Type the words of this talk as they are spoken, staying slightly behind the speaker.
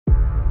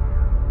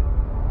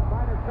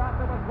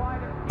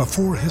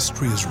Before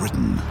history is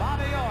written,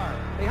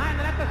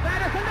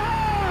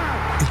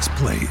 it's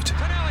played.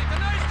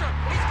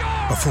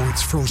 Before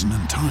it's frozen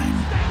in time,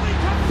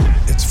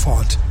 it's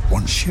fought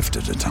one shift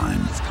at a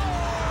time.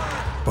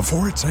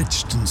 Before it's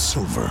etched in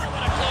silver,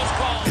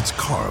 it's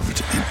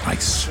carved in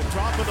ice.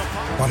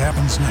 What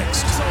happens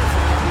next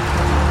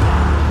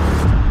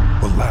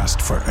will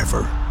last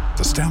forever.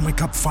 The Stanley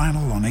Cup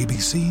Final on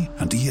ABC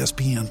and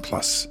ESPN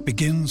Plus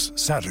begins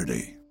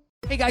Saturday.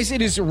 Hey guys,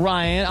 it is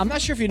Ryan. I'm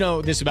not sure if you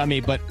know this about me,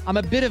 but I'm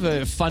a bit of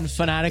a fun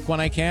fanatic when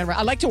I can.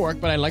 I like to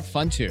work, but I like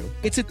fun too.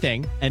 It's a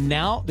thing. And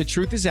now the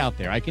truth is out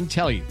there. I can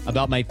tell you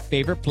about my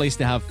favorite place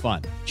to have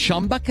fun.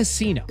 Chumba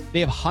Casino. They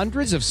have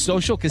hundreds of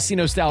social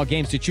casino style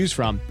games to choose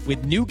from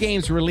with new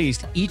games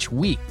released each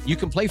week. You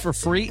can play for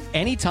free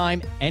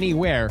anytime,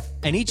 anywhere.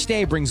 And each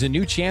day brings a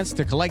new chance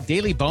to collect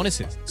daily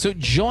bonuses. So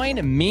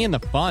join me in the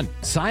fun.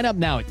 Sign up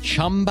now at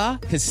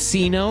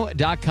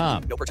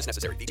ChumbaCasino.com. No purchase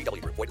necessary.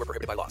 VGW Group. Void where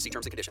prohibited by law. See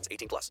terms and conditions.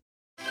 18+.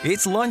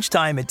 It's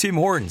lunchtime at Tim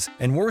Hortons,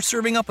 and we're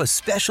serving up a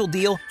special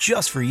deal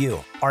just for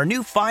you. Our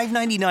new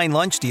 $5.99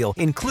 lunch deal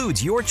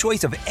includes your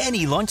choice of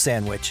any lunch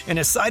sandwich and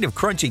a side of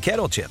crunchy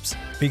kettle chips.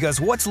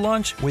 Because what's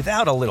lunch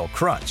without a little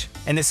crunch?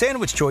 And the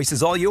sandwich choice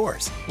is all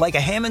yours, like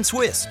a ham and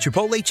Swiss,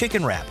 Chipotle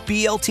chicken wrap,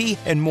 BLT,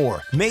 and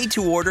more, made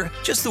to order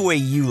just the way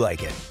you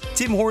like it.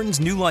 Tim Hortons'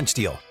 new lunch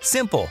deal.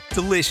 Simple,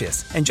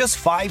 delicious, and just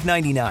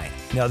 $5.99.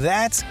 Now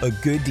that's a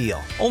good deal.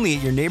 Only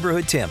at your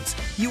neighborhood Tim's.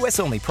 U.S.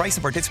 only. Price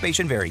and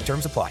participation vary.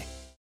 Terms apply.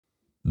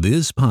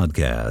 This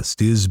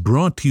podcast is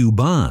brought to you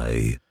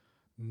by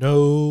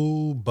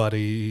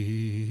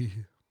Nobody.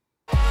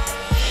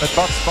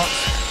 Box.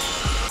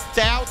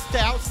 Down.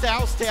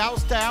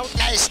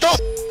 Hey, stop!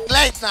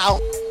 Late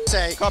now.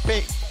 Say.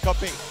 Copy.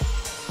 Okay.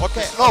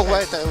 No,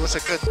 wait, that was a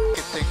good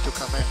thing to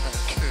come in.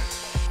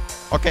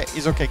 Okay,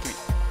 it's okay, Kimi.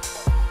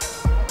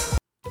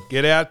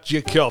 Get out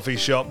your coffee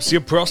shops,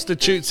 your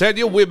prostitutes, and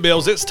your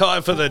windmills. It's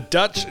time for the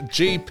Dutch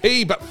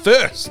GP. But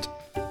first,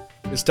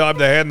 it's time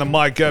to hand the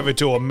mic over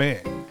to a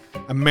man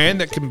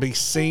that can be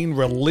seen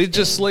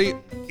religiously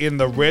in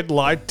the red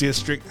light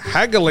district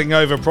haggling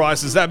over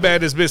prices. That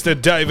man is Mr.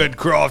 David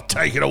Croft.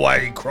 Take it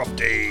away,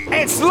 Crofty.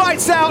 It's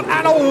lights out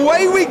and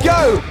away we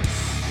go.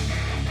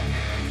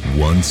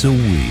 Once a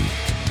week,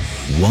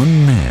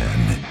 one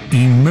man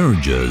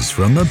emerges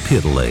from the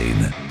pit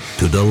lane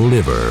to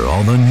deliver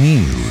all the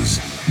news,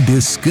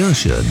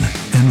 discussion,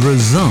 and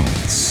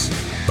results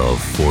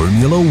of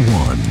Formula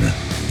One.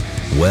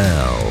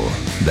 Well,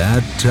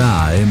 that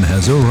time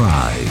has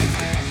arrived.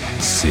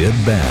 Sit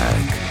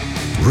back,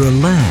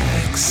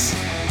 relax,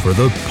 for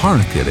the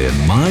Park It in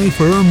My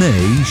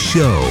Ferme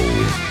show.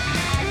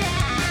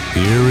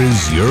 Here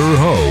is your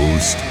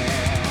host,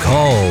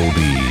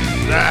 Caldy.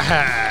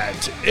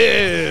 That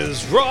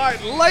is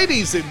right,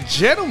 ladies and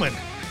gentlemen.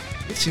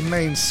 It's your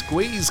main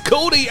squeeze,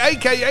 Caldy,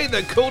 a.k.a.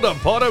 the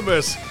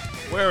Calderpotamus,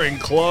 wearing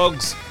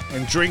clogs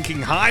and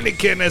drinking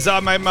Heineken as I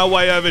made my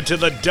way over to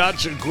the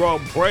Dutch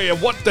Grand Prix.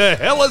 And what the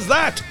hell is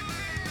that?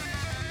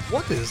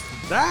 What is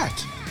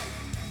that?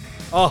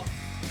 Oh,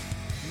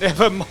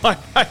 never mind.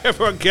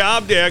 Everyone,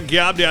 calm down.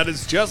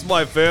 It's just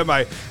my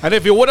Ferme. And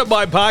if you wouldn't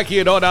mind parking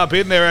it on up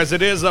in there, as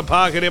it is the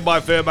Park It in My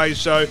Ferme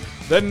show,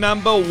 the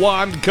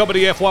 #1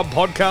 comedy F1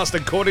 podcast,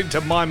 according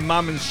to my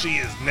mum, and she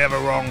is never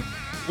wrong.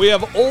 We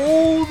have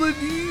all the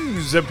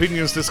news,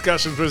 opinions,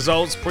 discussions,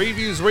 results,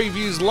 previews,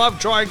 reviews, love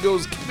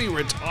triangles, Kimi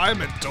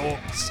retirement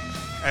talks,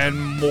 and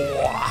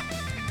more.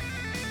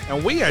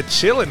 And we are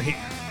chilling here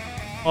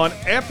on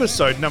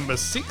episode number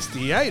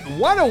 68,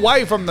 one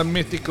away from the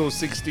mythical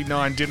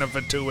 69 dinner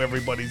for two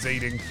everybody's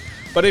eating.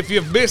 But if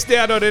you've missed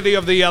out on any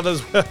of the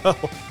others, well,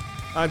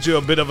 aren't you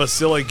a bit of a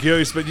silly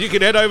goose? But you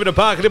can head over to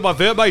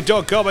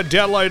parkitinmyferme.com and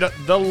download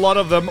the lot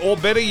of them, or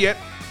better yet,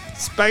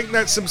 spank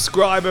that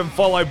subscribe and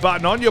follow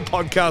button on your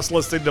podcast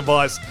listening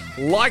device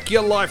like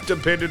your life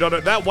depended on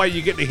it. That way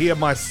you get to hear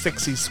my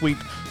sexy, sweet,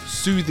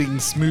 soothing,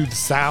 smooth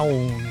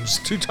sounds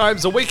 2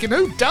 times a week. And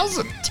who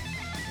doesn't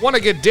want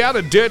to get down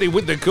and dirty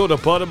with the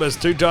Calderpotamus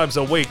 2 times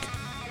a week?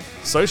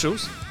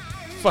 Socials?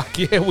 Fuck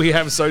yeah, we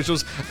have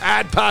socials.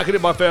 At Park It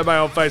in My Ferme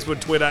on Facebook,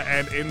 Twitter,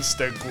 and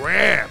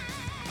Instagram.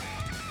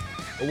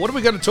 But what are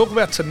we going to talk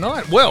about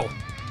tonight? Well,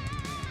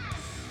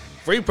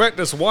 free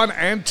practice 1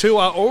 and 2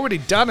 are already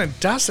done and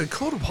dusted.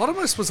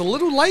 Calderpotamus was a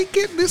little late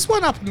getting this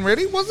one up and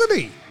ready, wasn't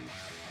he?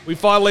 We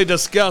finally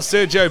discussed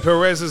Sergio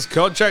Perez's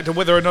contract and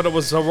whether or not it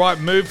was the right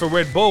move for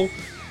Red Bull,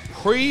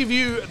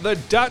 preview the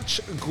Dutch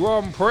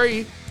Grand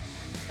Prix,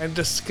 and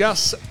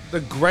discuss the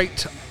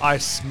great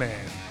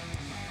Iceman.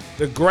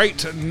 The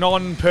great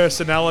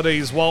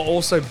non-personalities while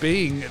also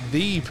being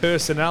the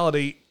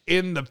personality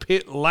in the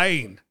pit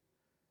lane.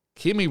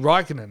 Kimi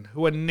Räikkönen,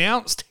 who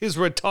announced his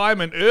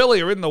retirement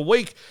earlier in the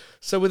week.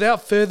 So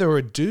without further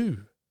ado,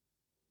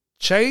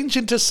 change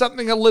into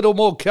something a little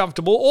more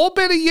comfortable, or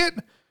better yet,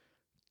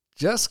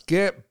 just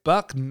get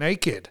buck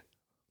naked.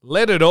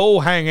 Let it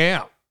all hang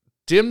out.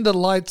 Dim the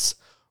lights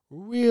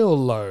real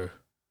low.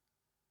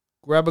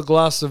 Grab a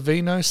glass of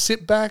vino,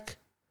 sit back,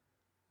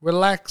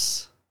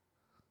 relax,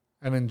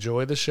 and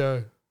enjoy the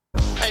show.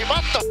 Hey,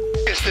 what the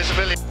is this,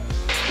 Willie?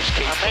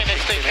 I mean,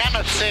 if they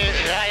cannot see,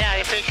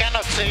 if they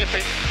cannot see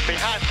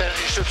behind, then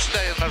you should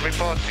stay on the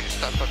reporting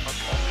stuff and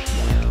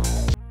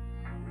not.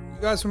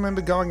 You guys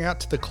remember going out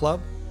to the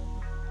club?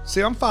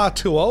 See, I'm far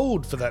too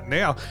old for that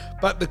now,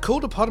 but the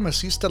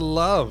Cooldopotamus used to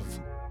love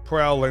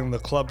prowling the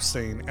club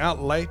scene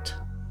out late,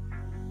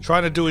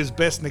 trying to do his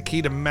best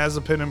Nikita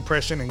Mazepin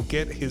impression and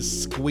get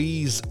his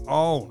squeeze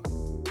on.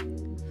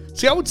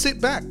 See, I would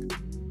sit back.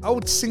 I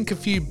would sink a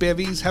few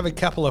bevies, have a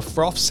couple of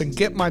froths, and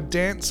get my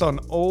dance on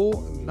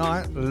all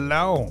night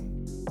long.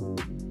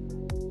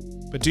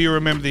 But do you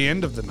remember the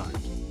end of the night?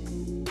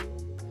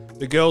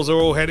 The girls are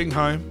all heading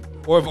home,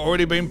 or have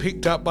already been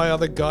picked up by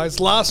other guys.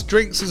 Last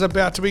drinks is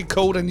about to be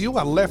called, and you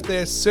are left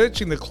there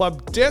searching the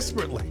club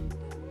desperately,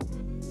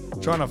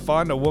 trying to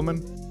find a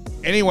woman,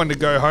 anyone to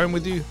go home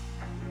with you.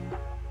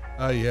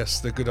 Ah, yes,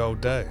 the good old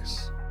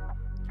days.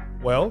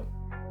 Well,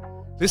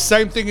 this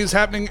same thing is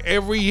happening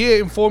every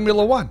year in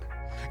Formula One.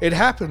 It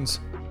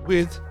happens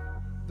with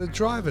the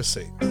driver's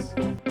seats.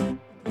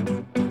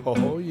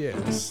 Oh,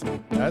 yes.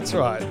 That's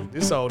right.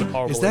 This old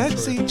horrible. Is that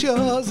seat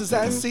yours? Is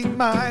that seat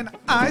mine?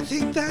 I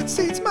think that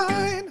seat's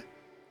mine.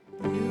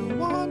 You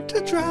want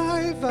to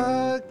drive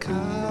a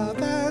car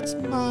that's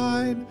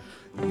mine.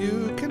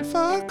 You can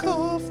fuck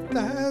off.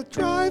 That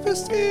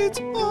driver's seat's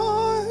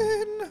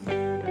mine.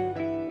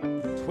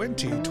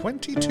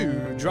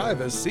 2022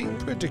 driver's seat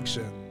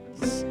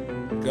predictions.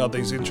 God,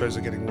 these intros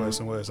are getting worse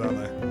and worse, aren't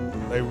they?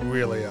 They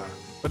really are.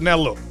 But now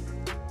look,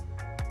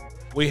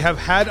 we have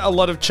had a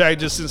lot of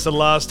changes since the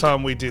last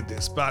time we did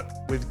this, but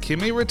with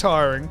Kimi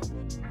retiring,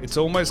 it's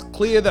almost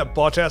clear that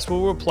Bottas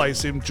will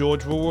replace him,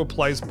 George will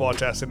replace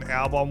Bottas, and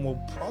Albon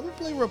will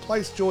probably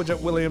replace George at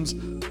Williams.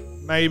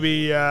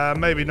 Maybe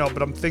not,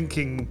 but I'm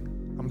thinking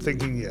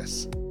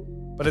yes.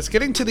 But it's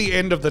getting to the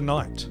end of the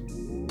night.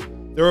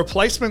 The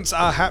replacements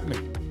are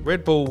happening.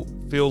 Red Bull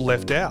feel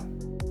left out.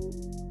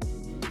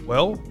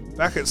 Well,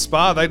 back at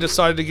Spa, they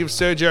decided to give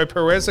Sergio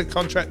Perez a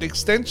contract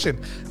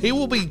extension. He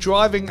will be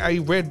driving a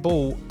Red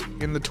Bull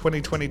in the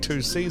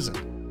 2022 season.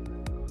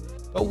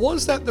 But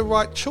was that the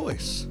right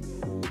choice?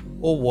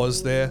 Or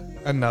was there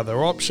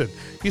another option?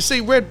 You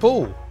see, Red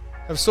Bull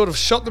have sort of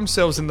shot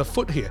themselves in the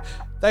foot here.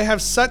 They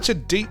have such a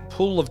deep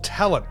pool of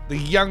talent. The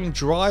young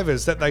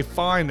drivers that they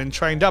find and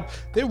trained up,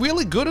 they're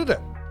really good at it.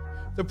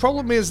 The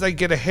problem is they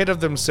get ahead of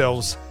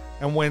themselves,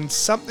 and when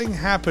something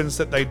happens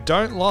that they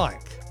don't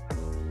like,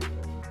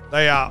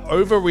 they are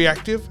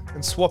overreactive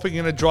and swapping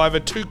in a driver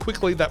too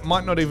quickly that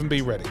might not even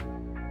be ready.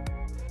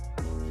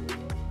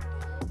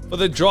 For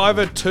the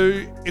driver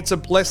too, it's a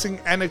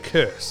blessing and a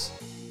curse.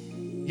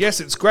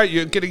 Yes, it's great,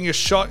 you're getting your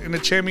shot in a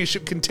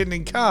championship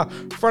contending car,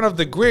 front of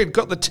the grid,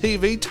 got the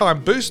TV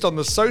time, boost on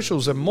the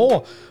socials and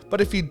more. But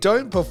if you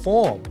don't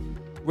perform,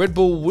 Red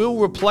Bull will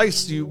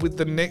replace you with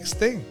the next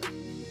thing.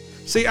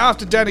 See,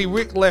 after Danny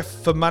Rick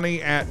left for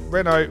money at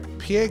Renault,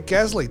 Pierre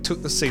Gasly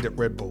took the seat at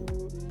Red Bull.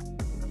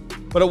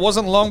 But it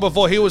wasn't long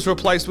before he was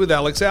replaced with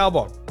Alex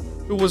Albon,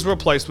 who was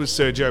replaced with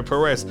Sergio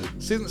Perez.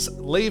 Since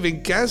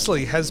leaving,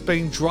 Gasly has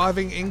been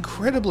driving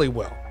incredibly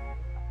well,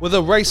 with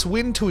a race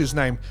win to his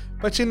name.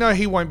 But you know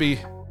he won't be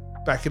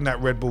back in that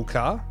Red Bull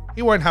car.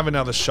 He won't have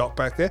another shot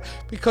back there,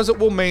 because it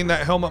will mean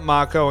that Helmut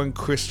Marko and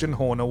Christian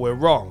Horner were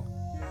wrong,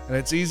 and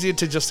it's easier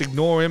to just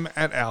ignore him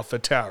at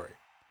AlphaTauri.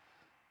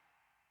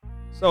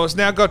 So it's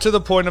now got to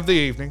the point of the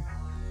evening.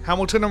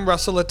 Hamilton and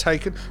Russell are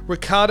taken,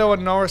 Ricciardo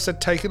and Norris are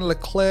taken,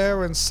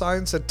 Leclerc and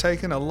Sainz are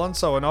taken,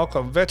 Alonso and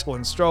Ocon, Vettel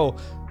and Stroll,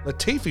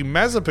 Latifi,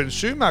 Mazepin,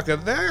 Schumacher,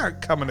 they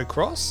aren't coming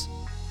across.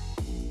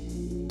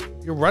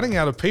 You're running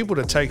out of people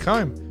to take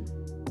home.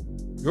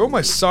 You're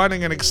almost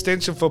signing an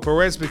extension for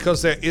Perez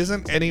because there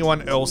isn't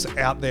anyone else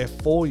out there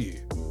for you.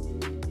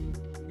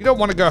 You don't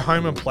want to go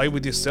home and play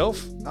with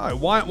yourself? No,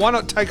 why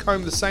not take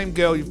home the same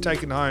girl you've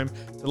taken home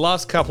the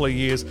last couple of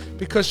years,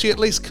 because she at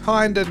least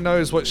kind of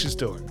knows what she's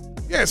doing.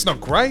 Yeah, it's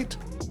not great,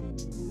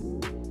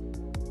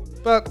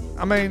 but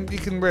I mean, you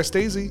can rest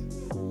easy.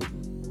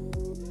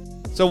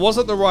 So was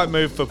it the right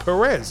move for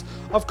Perez?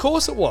 Of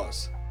course it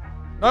was.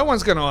 No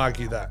one's going to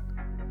argue that.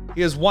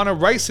 He has won a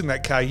race in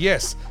that car,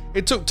 yes.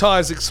 It took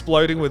tyres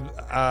exploding with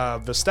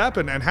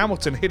Verstappen and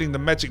Hamilton hitting the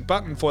magic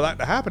button for that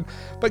to happen,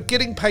 but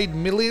getting paid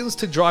millions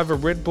to drive a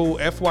Red Bull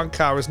F1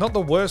 car is not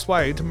the worst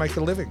way to make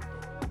a living.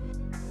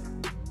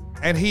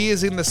 And he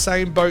is in the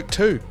same boat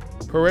too.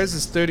 Perez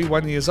is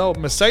 31 years old.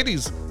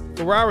 Mercedes,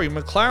 Ferrari,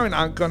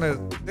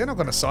 McLaren they're not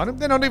gonna sign him.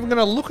 They're not even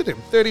gonna look at him.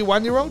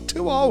 31-year-old,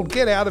 too old,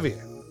 get out of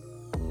here.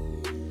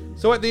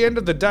 So at the end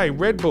of the day,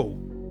 Red Bull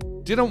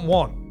didn't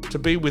want to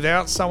be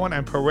without someone,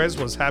 and Perez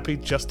was happy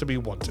just to be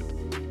wanted.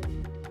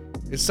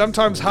 It's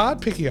sometimes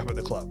hard picking up at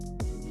the club.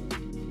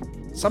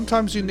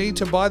 Sometimes you need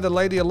to buy the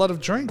lady a lot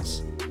of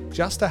drinks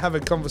just to have a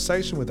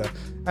conversation with her.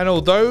 And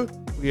although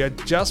we are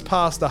just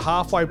past the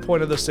halfway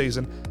point of the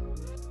season,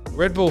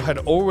 Red Bull had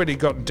already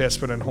gotten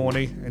desperate and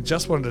horny and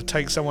just wanted to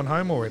take someone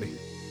home already.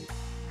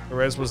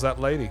 Perez was that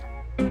lady.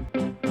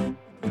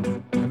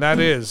 And that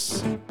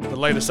is the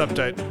latest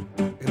update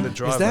in the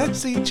driver. Is that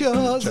seat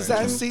yours? Is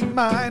that seat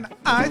mine?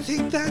 I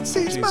think that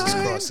seat's Jesus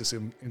mine. Christ, this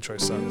intro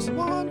sucks.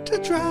 Want to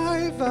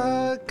drive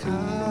a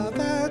car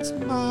that's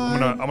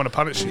mine? I'm gonna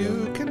punish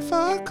you. You can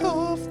fuck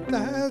off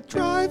that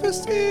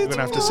driver's seat. You're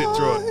gonna have to sit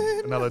through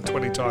it another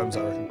 20 times,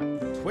 I reckon.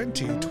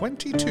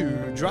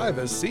 2022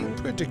 driver's seat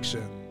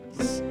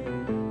predictions.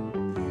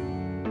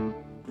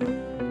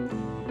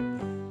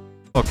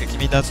 Okay,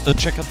 Kimi, that's the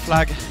checkered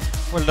flag.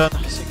 Well done.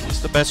 I think it's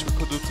the best we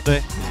could do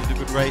today. We did a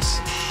good race.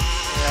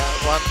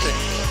 Yeah, one thing.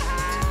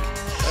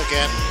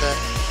 Again, the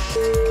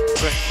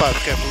drink pipe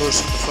came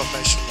loose in the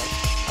formation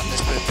and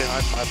it's been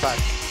behind my back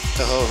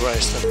the whole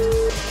race. I don't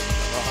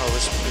know how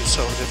it's been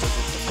so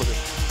difficult to put it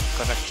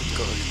connected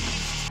correctly.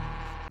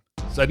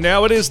 So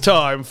now it is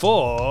time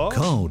for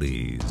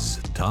Cody's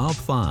Top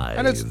 5.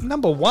 And it's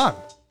number 1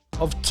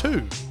 of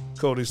 2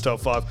 Cody's Top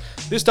 5.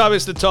 This time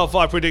it's the top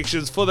 5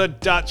 predictions for the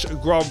Dutch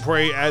Grand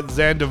Prix at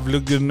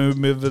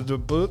Zandvoort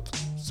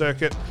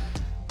circuit.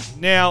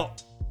 Now,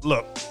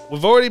 look,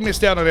 we've already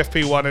missed out on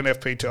FP1 and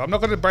FP2. I'm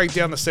not going to break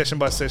down the session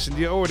by session.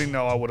 You already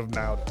know I would have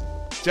nailed it.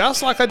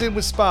 Just like I did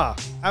with Spa.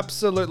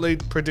 Absolutely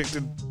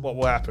predicted what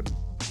will happen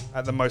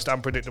at the most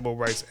unpredictable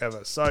race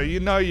ever. So you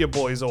know your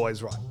boy's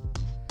always right.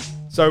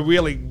 So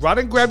really, run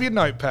and grab your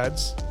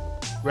notepads,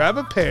 grab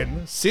a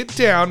pen, sit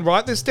down,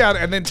 write this down,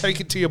 and then take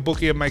it to your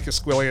bookie and make $1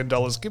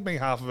 squillion. Give me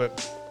half of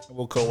it, and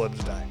we'll call it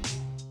a day.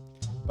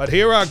 But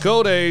here are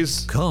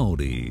Cody's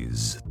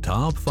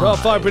Top 5. Top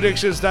 5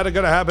 predictions that are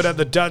going to happen at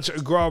the Dutch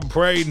Grand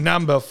Prix.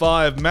 Number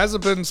 5,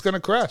 Mazepin's going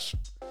to crash.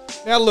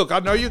 Now look, I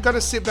know you're going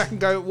to sit back and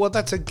go, well,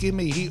 that's a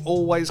gimme. He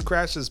always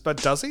crashes. But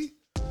does he?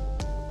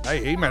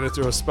 Hey, he made it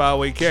through a Spa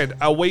weekend.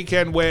 A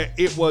weekend where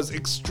it was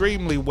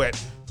extremely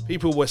wet.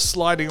 People were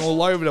sliding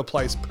all over the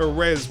place.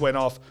 Perez went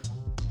off.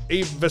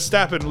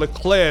 Verstappen,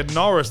 Leclerc,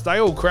 Norris, they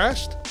all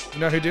crashed.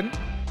 You know who didn't?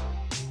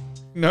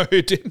 No,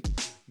 who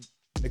didn't?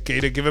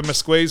 Nikita, give him a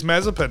squeeze,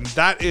 Mazepin.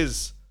 That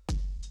is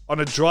on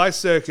a dry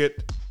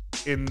circuit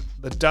in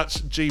the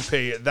Dutch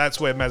GP. That's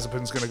where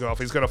Mazepin's going to go off.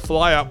 He's going to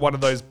fly up one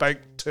of those bank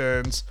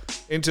turns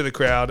into the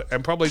crowd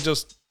and probably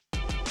just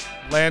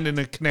land in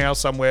a canal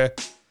somewhere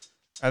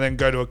and then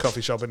go to a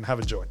coffee shop and have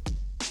a joint.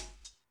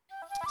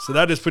 So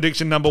that is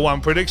prediction number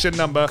 1. Prediction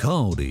number...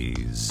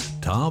 Cody's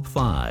Top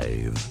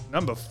 5.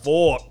 Number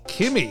 4,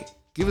 Kimi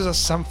gives us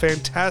some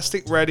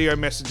fantastic radio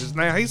messages.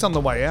 Now, he's on the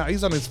way out.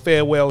 He's on his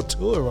farewell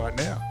tour right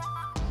now.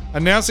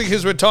 Announcing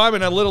his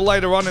retirement a little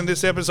later on in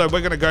this episode,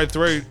 we're going to go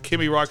through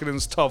Kimi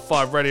Räikkönen's top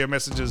 5 radio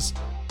messages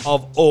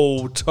of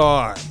all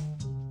time.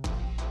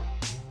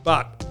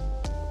 But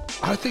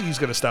I think he's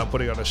going to start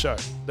putting on a show.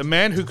 The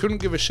man who couldn't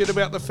give a shit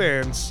about the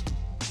fans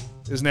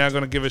is now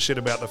going to give a shit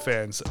about the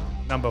fans.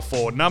 Number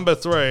 4. Number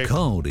 3.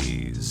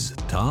 Cody's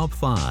Top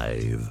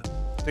 5.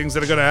 Things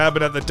that are going to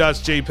happen at the Dutch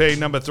GP.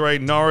 Number 3.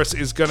 Norris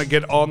is going to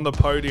get on the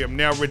podium.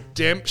 Now,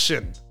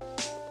 redemption.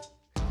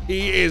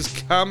 He is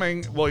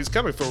coming. Well, he's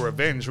coming for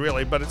revenge,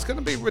 really. But it's going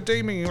to be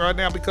redeeming right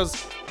now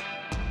because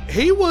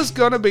he was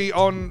going to be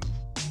on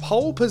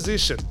pole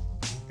position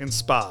in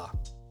Spa.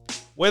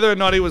 Whether or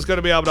not he was going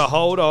to be able to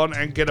hold on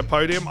and get a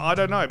podium, I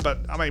don't know. But,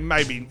 I mean,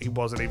 maybe he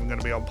wasn't even going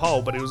to be on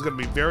pole, but he was going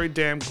to be very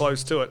damn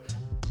close to it.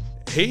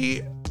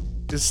 He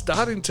is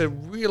starting to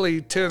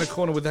really turn the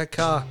corner with that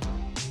car.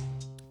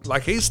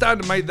 Like, he's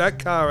starting to make that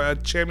car a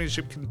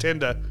championship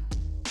contender.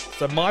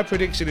 So my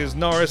prediction is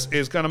Norris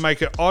is going to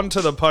make it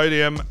onto the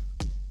podium.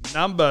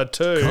 Number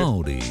 2.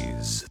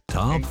 Cody's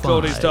Top 5.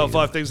 Cody's top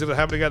 5 things that are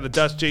happening at the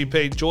Dutch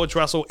GP. George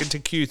Russell into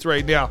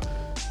Q3. Now,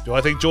 do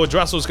I think George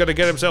Russell's going to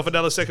get himself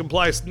another second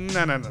place?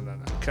 No.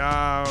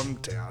 Calm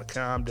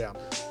down.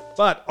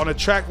 But on a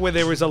track where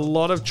there is a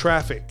lot of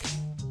traffic,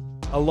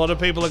 a lot of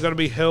people are going to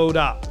be held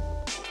up.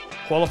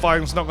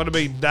 Qualifying's not going to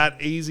be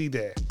that easy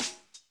there.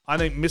 I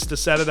think Mr.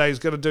 Saturday is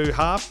going to do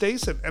half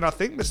decent. And I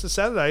think Mr.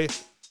 Saturday,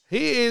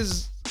 he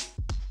is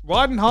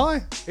riding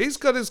high. He's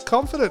got his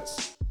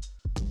confidence.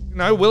 You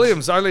know,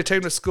 Williams, only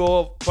team to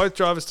score, both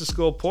drivers to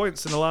score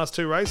points in the last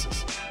 2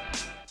 races.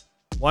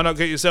 Why not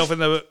get yourself in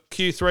the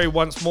Q3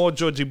 once more,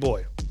 Georgie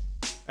boy?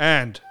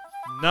 And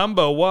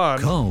number 1.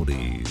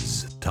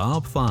 Cody's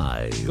Top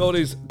 5.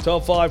 Cody's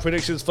top 5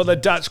 predictions for the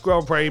Dutch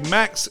Grand Prix.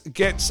 Max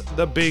gets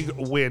the big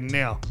win.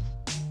 Now,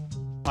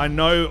 I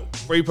know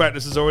free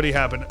practice has already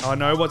happened. I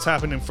know what's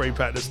happened in free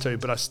practice too,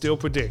 but I still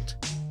predict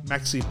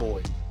Maxi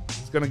boy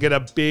is going to get a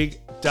big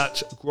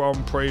Dutch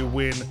Grand Prix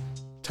win.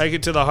 Take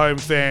it to the home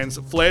fans.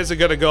 Flares are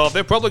going to go off.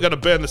 They're probably going to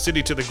burn the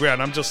city to the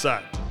ground. I'm just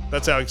saying.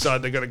 That's how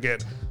excited they're going to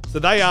get. So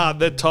they are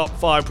the top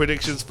 5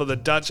 predictions for the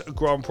Dutch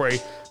Grand Prix.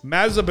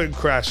 Mazepin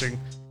crashing.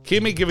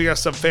 Kimi giving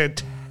us some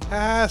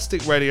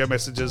fantastic radio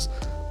messages.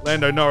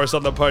 Lando Norris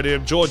on the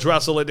podium. George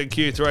Russell into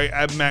Q3.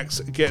 And Max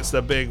gets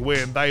the big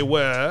win. They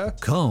were...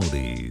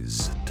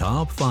 Cody's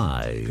Top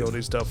 5.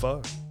 Cody's top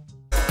 5.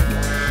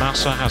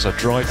 Massa has a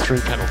drive-through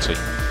penalty.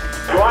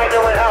 Why do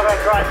we have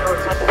a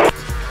drive-through?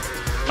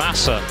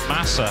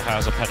 Massa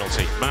has a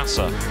penalty.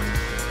 Massa.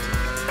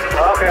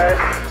 Okay.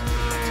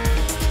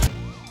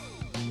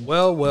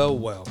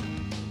 Well.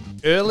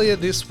 Earlier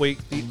this week,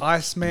 the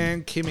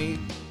Iceman Kimi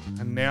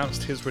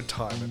announced his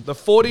retirement. The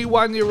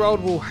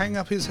 41-year-old will hang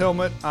up his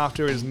helmet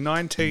after his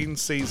 19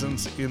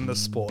 seasons in the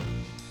sport.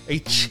 A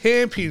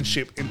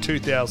championship in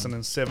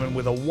 2007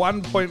 with a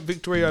 1-point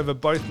victory over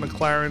both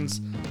McLarens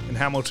in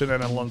Hamilton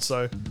and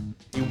Alonso.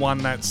 He won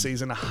that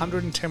season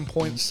 110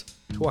 points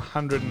to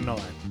 109.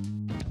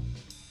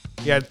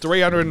 He had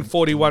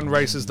 341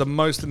 races, the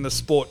most in the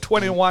sport,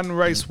 21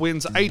 race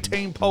wins,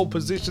 18 pole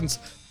positions,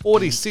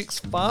 46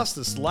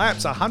 fastest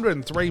laps,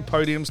 103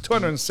 podiums,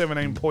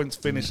 217 points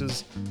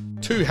finishes,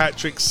 2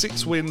 hat-tricks,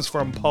 6 wins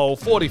from pole,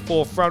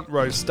 44 front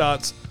row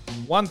starts,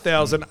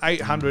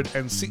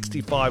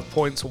 1,865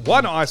 points,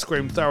 1 ice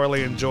cream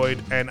thoroughly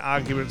enjoyed, and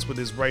arguments with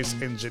his race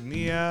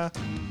engineer,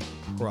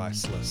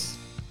 priceless.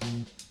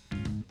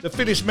 The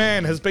Finnish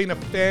man has been a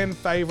fan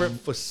favourite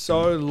for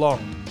so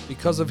long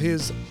because of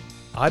his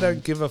I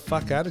don't give a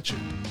fuck attitude.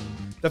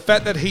 The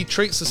fact that he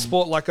treats the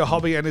sport like a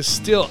hobby and is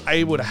still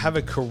able to have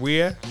a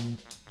career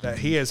that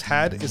he has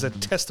had is a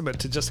testament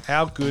to just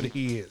how good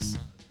he is.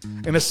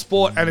 In a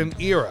sport and an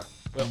era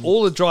where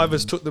all the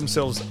drivers took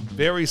themselves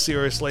very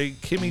seriously,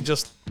 Kimi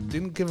just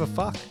didn't give a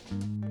fuck.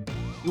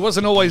 He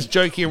wasn't always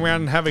joking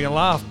around and having a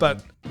laugh,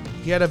 but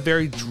he had a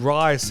very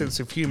dry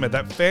sense of humour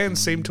that fans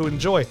seemed to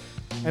enjoy.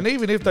 And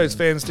even if those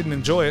fans didn't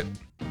enjoy it,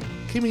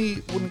 Kimi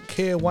wouldn't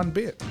care one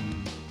bit.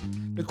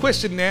 The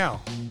question now,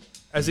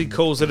 as he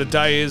calls it a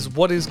day, is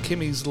what is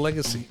Kimi's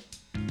legacy?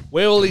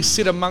 Where will he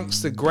sit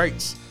amongst the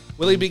greats?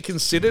 Will he be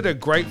considered a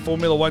great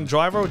Formula One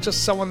driver or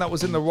just someone that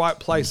was in the right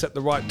place at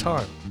the right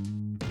time?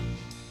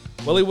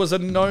 Well, he was a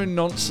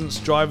no-nonsense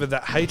driver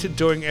that hated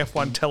doing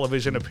F1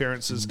 television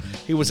appearances.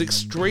 He was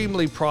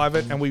extremely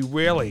private and we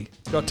rarely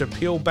got to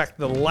peel back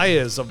the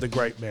layers of the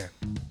great man.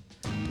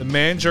 The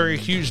man, during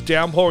a huge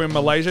downpour in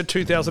Malaysia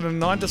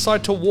 2009,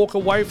 decided to walk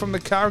away from the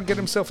car and get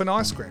himself an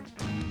ice cream.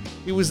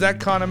 He was that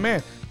kind of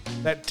man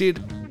that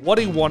did what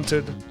he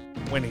wanted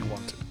when he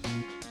wanted.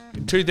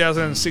 In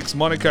 2006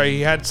 Monaco, he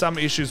had some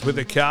issues with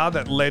the car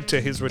that led to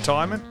his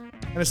retirement.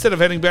 And instead of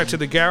heading back to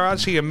the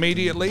garage, he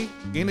immediately,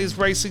 in his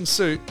racing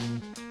suit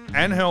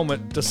and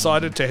helmet,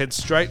 decided to head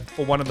straight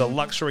for one of the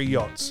luxury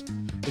yachts.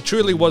 It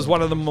truly was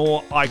one of the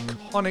more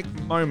iconic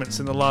moments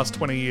in the last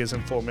 20 years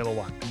in Formula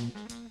One.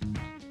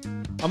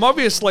 I'm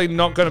obviously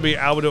not going to be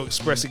able to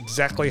express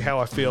exactly how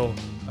I feel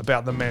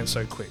about the man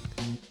so quick.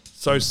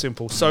 So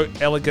simple, so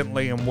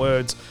elegantly in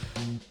words,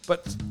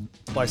 but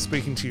by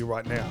speaking to you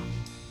right now.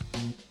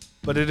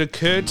 But it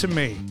occurred to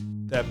me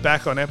that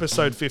back on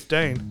episode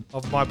 15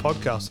 of my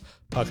podcast,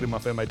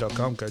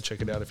 parkingmyfma.com, go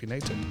check it out if you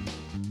need to.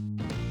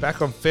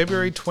 Back on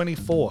February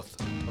 24th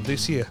of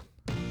this year,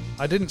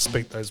 I didn't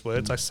speak those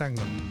words, I sang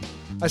them.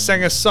 I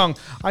sang a song.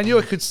 I knew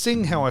I could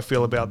sing how I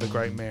feel about the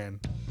great man,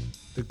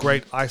 the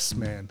great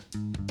Iceman.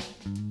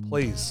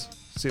 Please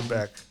sit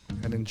back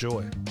and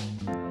enjoy.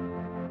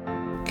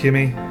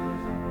 Kimi,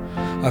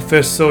 I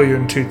first saw you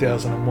in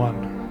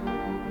 2001.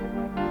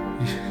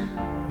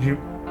 You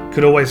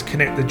could always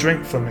connect the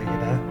drink for me, you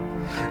know.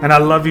 And I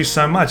love you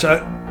so much.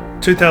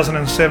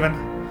 2007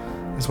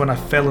 is when I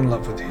fell in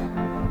love with you.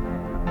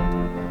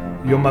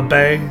 You're my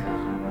bae.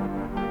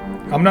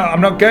 I'm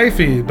not gay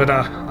for you, but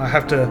I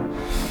have to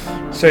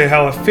say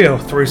how I feel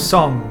through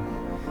song.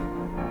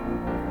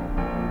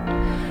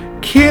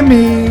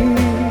 Kimi,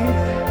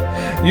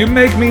 you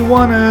make me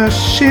wanna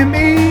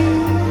shimmy.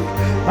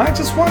 I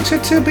just want you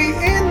to be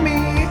in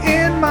me,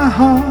 in my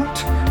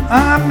heart.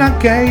 I'm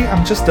not gay,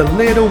 I'm just a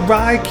little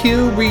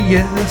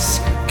curious.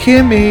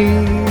 Kimi,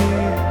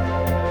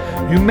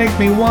 you make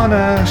me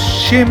wanna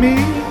shimmy.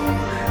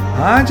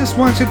 I just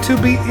want you to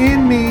be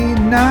in me,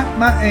 not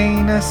my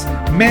anus.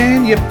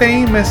 Man, you're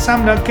famous,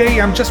 I'm not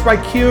gay, I'm just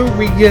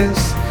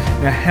curious.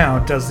 Now how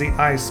does the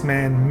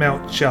Iceman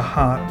melt your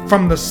heart?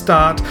 From the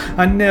start,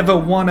 I never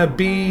wanna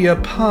be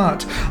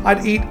apart.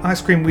 I'd eat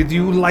ice cream with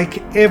you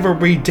like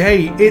every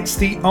day. It's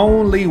the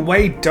only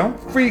way, don't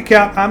freak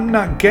out, I'm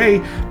not gay.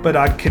 But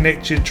I'd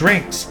connect your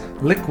drinks,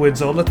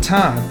 liquids all the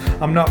time.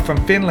 I'm not from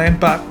Finland,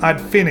 but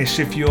I'd finish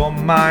if you're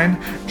mine.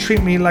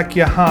 Treat me like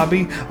your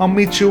hobby, I'll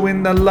meet you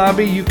in the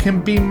lobby. You can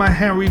be my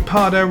Harry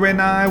Potter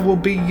and I will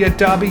be your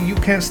Dobby. You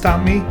can't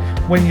stop me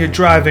when you're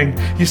driving,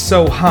 you're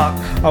so hot.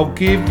 I'll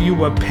give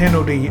you a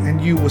penalty and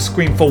you will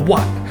scream for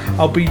what?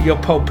 I'll be your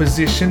pole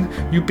position,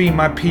 you be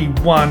my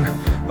P1.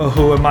 Oh,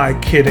 who am I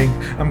kidding?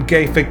 I'm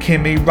gay for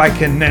Kimi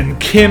Räikkönen.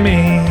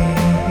 Kimi,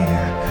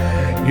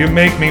 you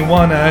make me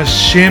wanna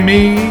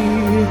shimmy.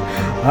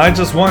 I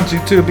just want you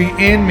to be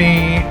in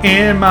me,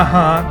 in my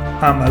heart.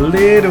 I'm a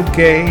little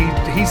gay,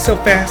 he's so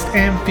fast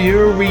and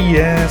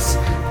furious.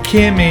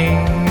 Kimi,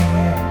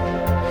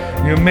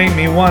 you make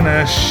me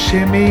wanna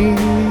shimmy.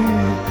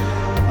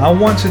 I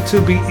want you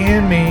to be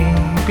in me,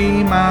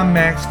 be my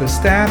Max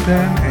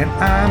Verstappen, and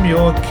I'm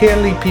your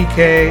Kelly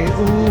Piquet.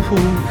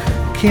 Ooh,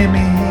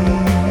 Kimi,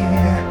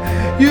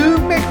 you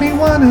make me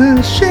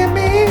wanna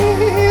shimmy.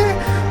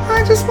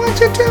 I just want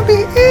you to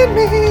be in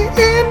me,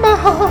 in my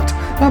heart.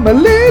 I'm a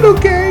little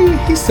gay,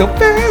 he's so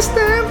fast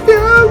and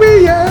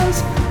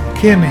furious.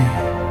 Kimi,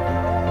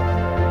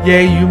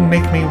 yeah, you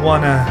make me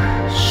wanna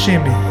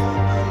shimmy.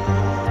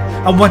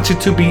 I want you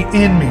to be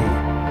in me,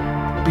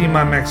 Be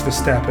my Max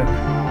Verstappen.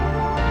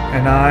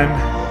 And I'm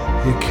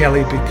your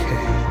Kelly BK.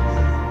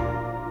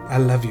 I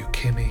love you,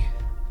 Kimmy.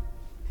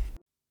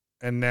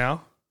 And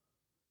now,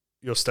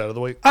 your stat of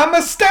the week. I'm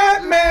a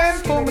stat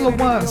man, Formula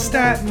One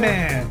stat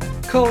man.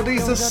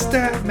 Cody's a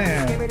stat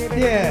man.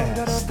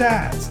 Yeah,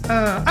 stats.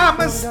 I'm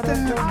a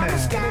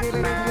stat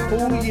man.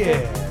 Oh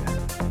yeah.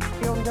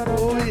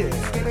 Oh yeah.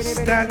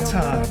 Stat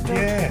time.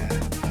 Yeah.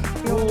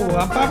 Oh,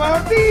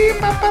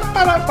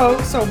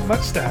 so much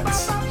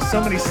stats.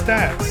 So many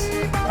stats.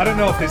 I don't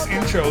know if this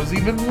intro is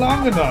even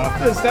long enough.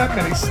 There's that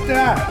many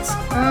stats.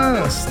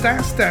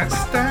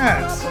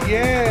 Stats.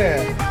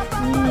 Yeah.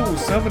 Ooh,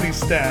 so many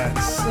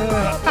stats.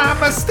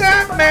 I'm a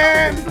stat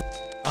man.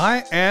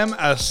 I am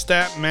a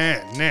stat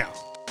man. Now,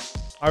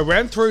 I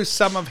ran through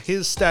some of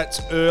his stats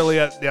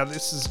earlier. Now,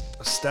 this is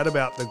a stat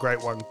about the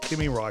great one,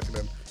 Kimi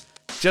Räikkönen.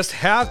 Just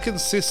how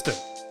consistent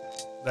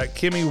that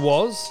Kimi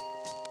was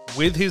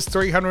with his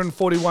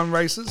 341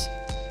 races.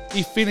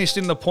 He finished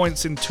in the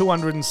points in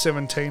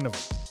 217 of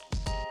them.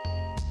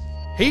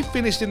 He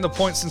finished in the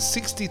points in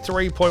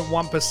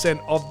 63.1%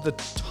 of the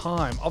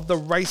time, of the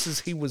races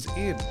he was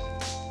in.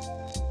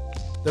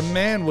 The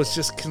man was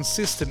just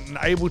consistent and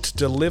able to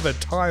deliver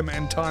time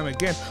and time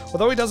again,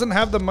 although he doesn't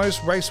have the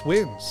most race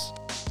wins.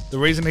 The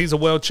reason he's a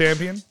world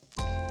champion?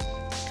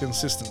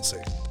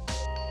 Consistency.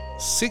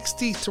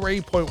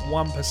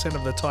 63.1%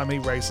 of the time he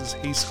races,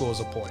 he scores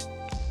a point.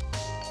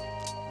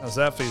 How's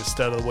that for your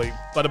stat of the week?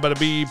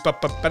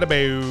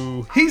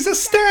 He's a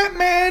stat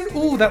man.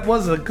 Ooh, that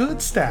was a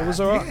good stat. It was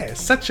alright. Yeah,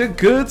 such a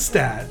good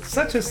stat.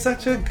 Such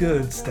a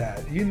good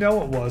stat. You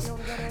know it was.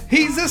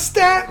 He's a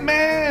stat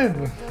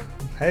man.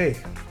 Hey,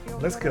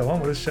 let's go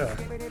on with the show.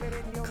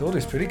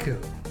 Cody's pretty cool.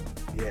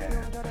 Yeah.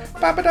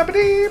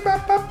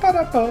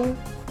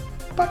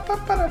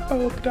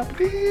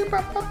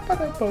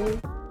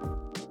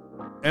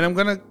 And I'm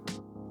going to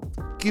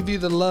give you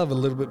the love a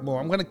little bit more.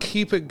 I'm going to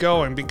keep it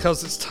going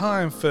because it's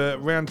time for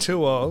round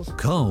 2 of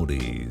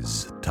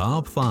Cody's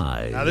Top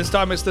 5. Now this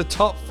time it's the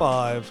top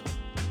 5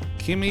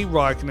 Kimi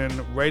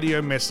Räikkönen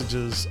radio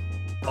messages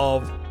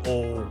of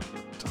all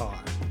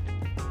time.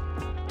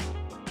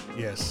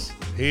 Yes,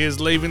 he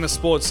is leaving the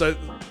sport. So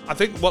I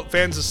think what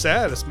fans are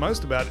saddest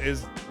most about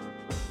is,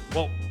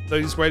 well,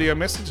 these radio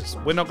messages.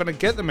 We're not going to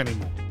get them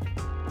anymore.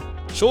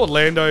 Sure,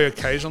 Lando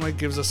occasionally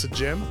gives us a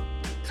gem.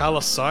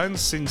 Carlos Sainz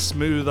sings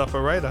Smooth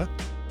Operator.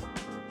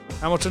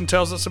 Hamilton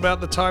tells us about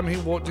the time he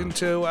walked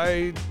into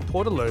a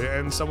Portaloo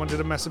and someone did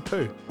a massive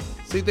poo.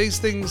 See, these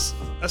things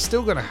are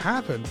still going to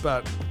happen,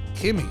 but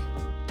Kimi,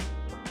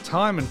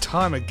 time and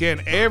time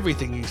again,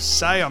 everything you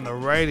say on the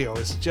radio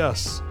is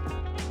just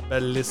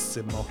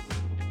bellissimo.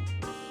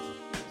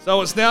 So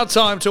it's now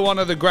time to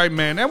honour the great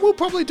man, and we'll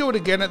probably do it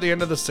again at the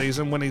end of the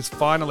season when he's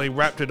finally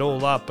wrapped it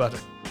all up, but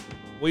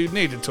we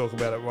need to talk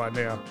about it right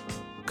now.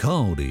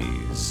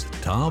 Cody's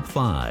Top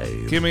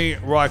 5. Kimi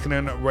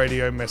Räikkönen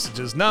radio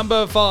messages.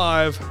 Number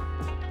 5.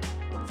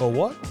 For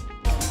what?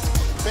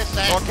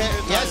 Okay,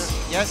 yes.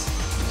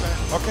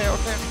 Okay.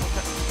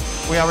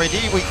 We are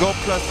ready, we go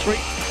 +3.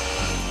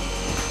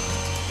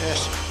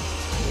 Yes.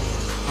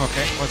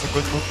 Okay, was a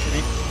good move,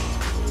 Kimi.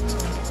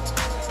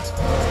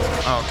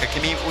 Okay,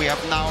 Kimi, we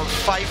have now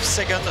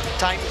 5-second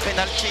time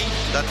penalty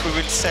that we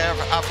will serve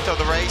after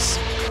the race.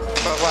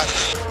 For what?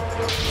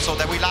 So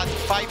that will add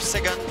 5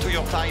 seconds to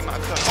your time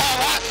after. For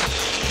what?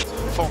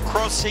 For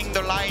crossing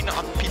the line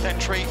on pit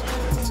entry.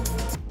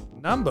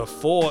 Number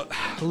 4.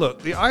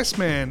 Look, the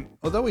Iceman,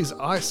 although he's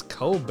ice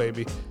cold,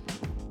 baby,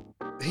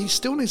 he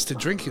still needs to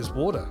drink his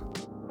water.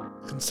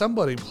 Can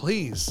somebody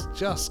please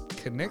just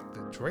connect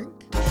the drink?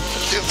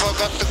 You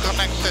forgot to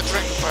connect the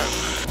drink, bro.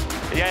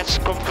 Yes,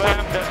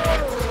 confirmed.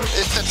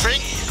 Is the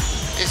drink?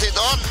 Is it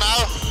on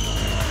now?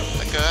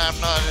 Okay, I'm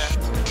not.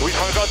 We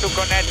forgot to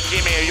connect,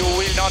 Jimmy. You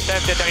will not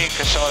have the drink,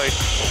 sorry.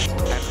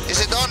 Is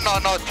it on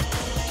or not?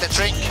 The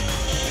drink?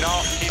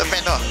 No. The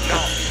menu? No,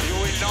 you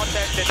will not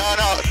have the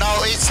drink. No.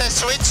 It says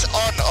switch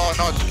on or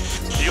not.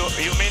 You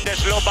mean the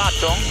slow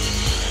button?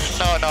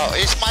 No.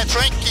 Is my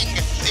drinking?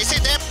 Is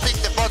it emptying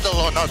the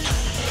bottle or not?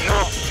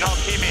 No,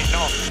 Kimi,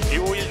 no. You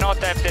will not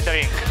have the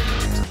drink.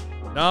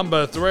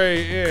 Number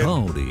 3 is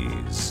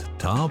Cody's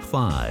Top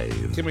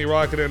 5. Kimi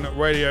Räikkönen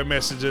radio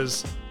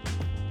messages.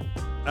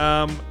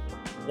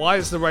 Why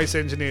is the race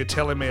engineer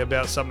telling me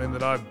about something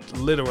that I've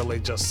literally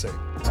just seen?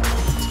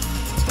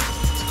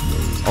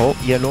 Oh,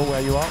 yellow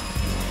where you are.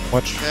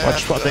 Watch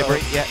what they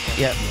bring. Yeah.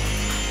 I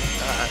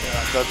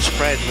got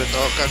sprayed with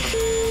all kind of.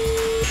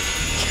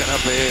 It's gonna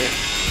be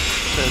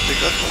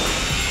good.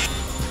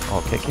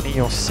 Okay, Kimi,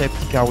 your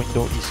safety car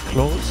window is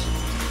closed.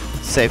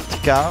 Safety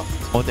car,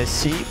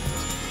 Odyssey,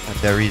 and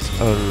there is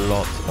a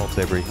lot of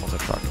debris on the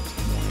track.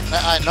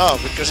 I know,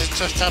 because it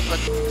just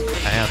happened.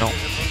 I know.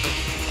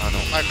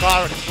 My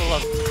car is full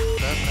of.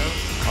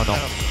 Oh no,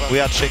 we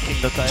are checking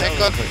the tire.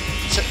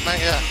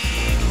 Yeah.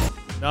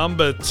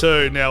 Number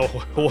 2. Now,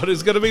 what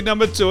is going to be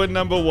number 2 and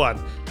number 1?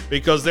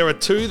 Because there are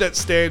 2 that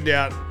stand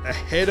out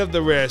ahead of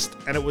the rest,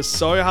 and it was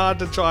so hard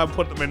to try and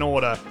put them in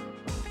order.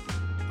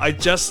 I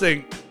just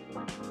think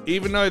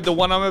even though the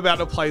one I'm about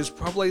to play is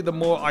probably the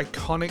more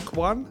iconic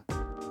one,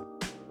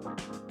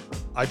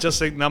 I just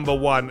think number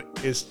 1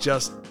 is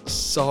just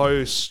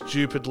so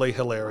stupidly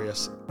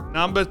hilarious.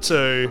 Number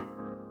 2,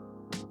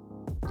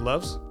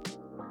 gloves,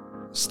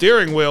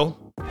 steering wheel.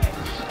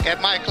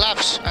 Get my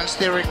gloves and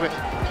steering wheel.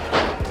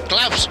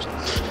 Gloves!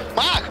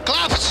 Mark,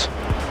 gloves!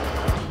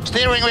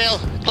 Steering wheel.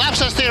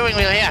 Gloves and steering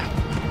wheel, here.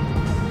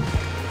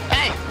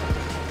 Hey!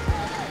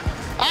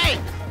 Hey!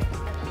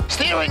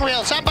 Steering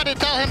wheel, somebody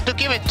tell him to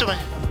give it to me.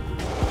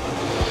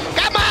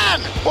 Come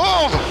on!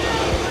 Move!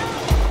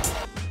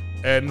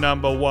 And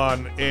number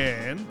 1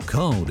 in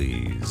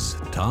Cody's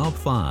Top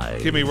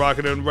 5. Kimi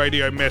Retires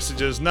radio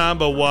messages.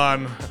 Number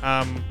 1.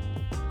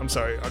 I'm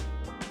sorry.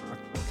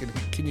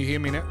 Can you hear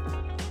me now?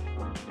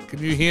 Can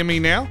you hear me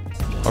now?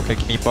 Okay,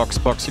 Kimi, box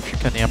if you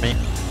can hear me.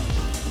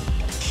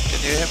 Can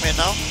you hear me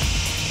now?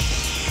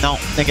 No,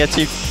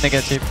 negative.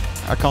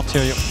 I can't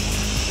hear you.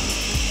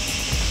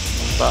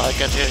 But I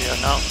can hear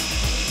you now.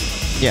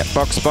 Yeah,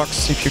 box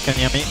if you can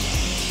hear me.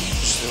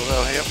 Still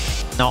don't hear me?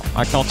 No,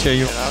 I can't hear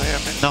you. Can you hear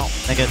me? No,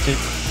 negative.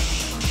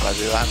 But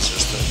your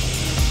answers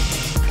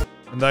to.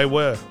 And they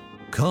were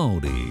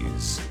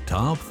Cody's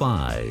Top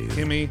 5.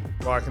 Kimi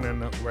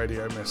Retires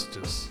radio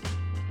messages.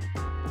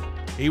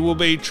 He will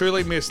be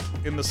truly missed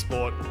in the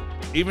sport,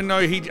 even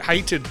though he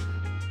hated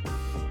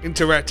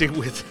interacting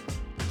with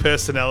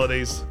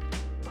personalities,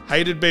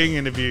 hated being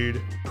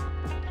interviewed.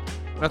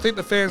 And I think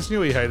the fans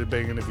knew he hated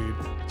being interviewed,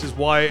 which is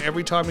why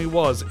every time it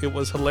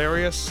was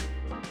hilarious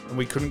and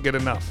we couldn't get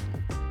enough.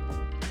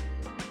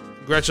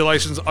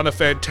 Congratulations on a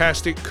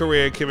fantastic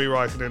career, Kimi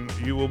Retires.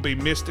 You will be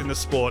missed in the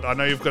sport. I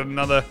know you've got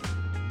another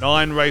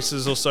 9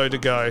 races or so to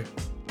go.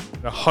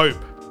 And I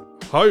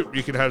hope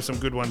you can have some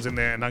good ones in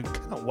there, and I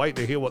cannot wait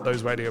to hear what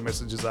those radio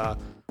messages are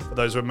for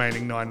those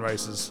remaining 9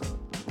 races.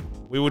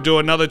 We will do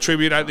another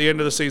tribute at the end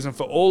of the season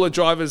for all the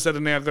drivers that are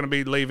now going to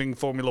be leaving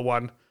Formula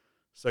 1.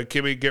 So,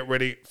 Kimi, get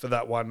ready for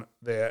that one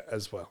there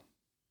as well.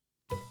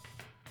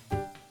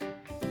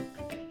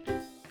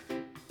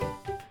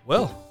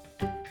 Well,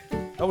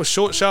 that was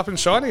short, sharp, and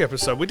shiny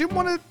episode. We didn't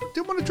want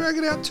to drag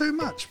it out too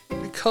much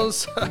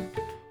because,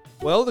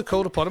 well, the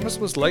Cultopotamus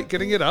was late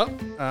getting it up.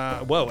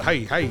 Whoa,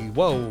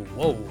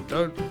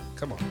 don't,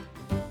 come on.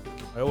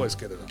 I always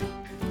get it up.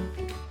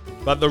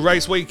 But the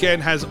race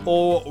weekend has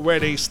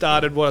already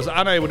started. Was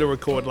unable to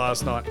record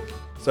last night,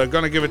 so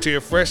going to give it to you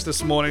fresh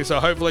this morning. So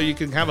hopefully you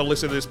can have a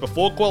listen to this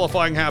before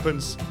qualifying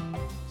happens.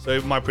 So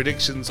my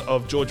predictions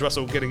of George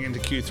Russell getting into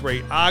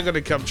Q3 are going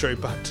to come true.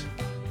 But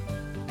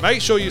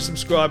make sure you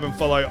subscribe and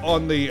follow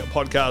on the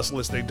podcast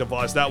listening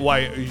device. That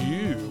way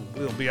you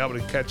will be able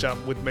to catch up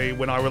with me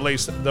when I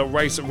release the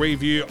race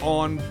review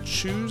on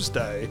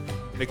Tuesday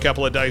in a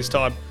couple of days'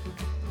 time.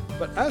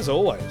 But as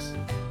always,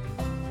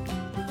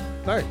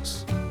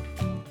 thanks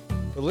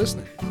for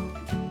listening.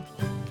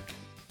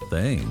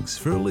 Thanks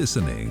for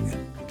listening.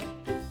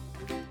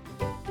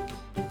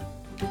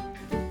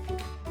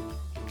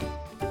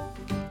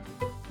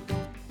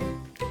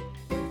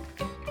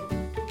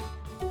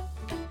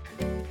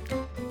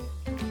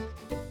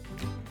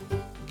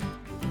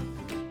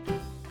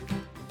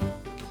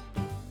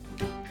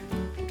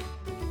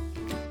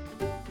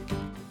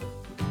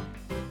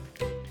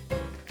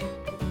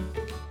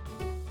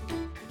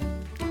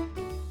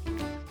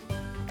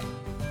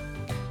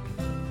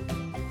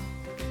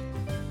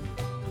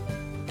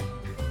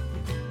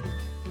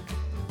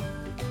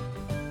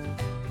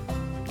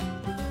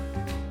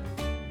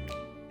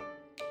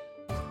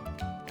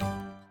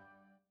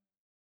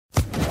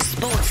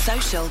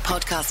 Social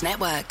Podcast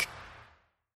Network.